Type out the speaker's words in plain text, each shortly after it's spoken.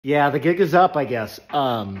Yeah, the gig is up, I guess.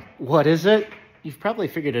 What is it? You've probably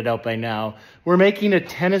figured it out by now. We're making a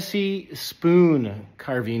Tennessee spoon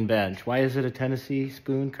carving bench. Why is it a Tennessee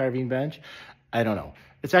spoon carving bench? I don't know.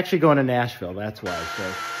 It's actually going to Nashville, that's why.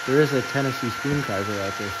 So there is a Tennessee spoon carver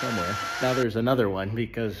out there somewhere. Now there's another one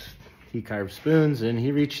because he carves spoons, and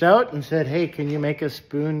he reached out and said, hey, can you make a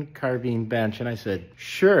spoon carving bench? And I said,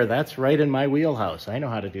 sure, that's right in my wheelhouse. I know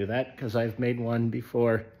how to do that because I've made one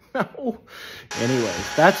before.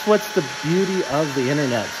 Anyways, that's what's the beauty of the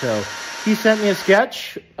internet. So he sent me a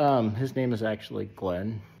sketch. His name is actually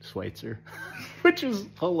Glenn Schweitzer, which is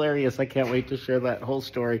hilarious. I can't wait to share that whole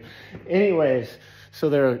story. Anyways, so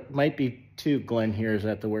there might be 2 Glenn here's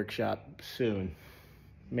at the workshop soon.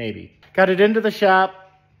 Maybe. Got it into the shop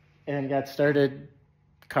and got started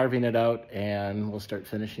carving it out, and we'll start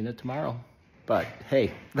finishing it tomorrow. But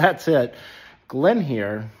hey, that's it. Glenn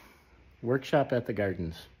here, workshop at the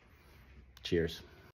Gardens. Cheers.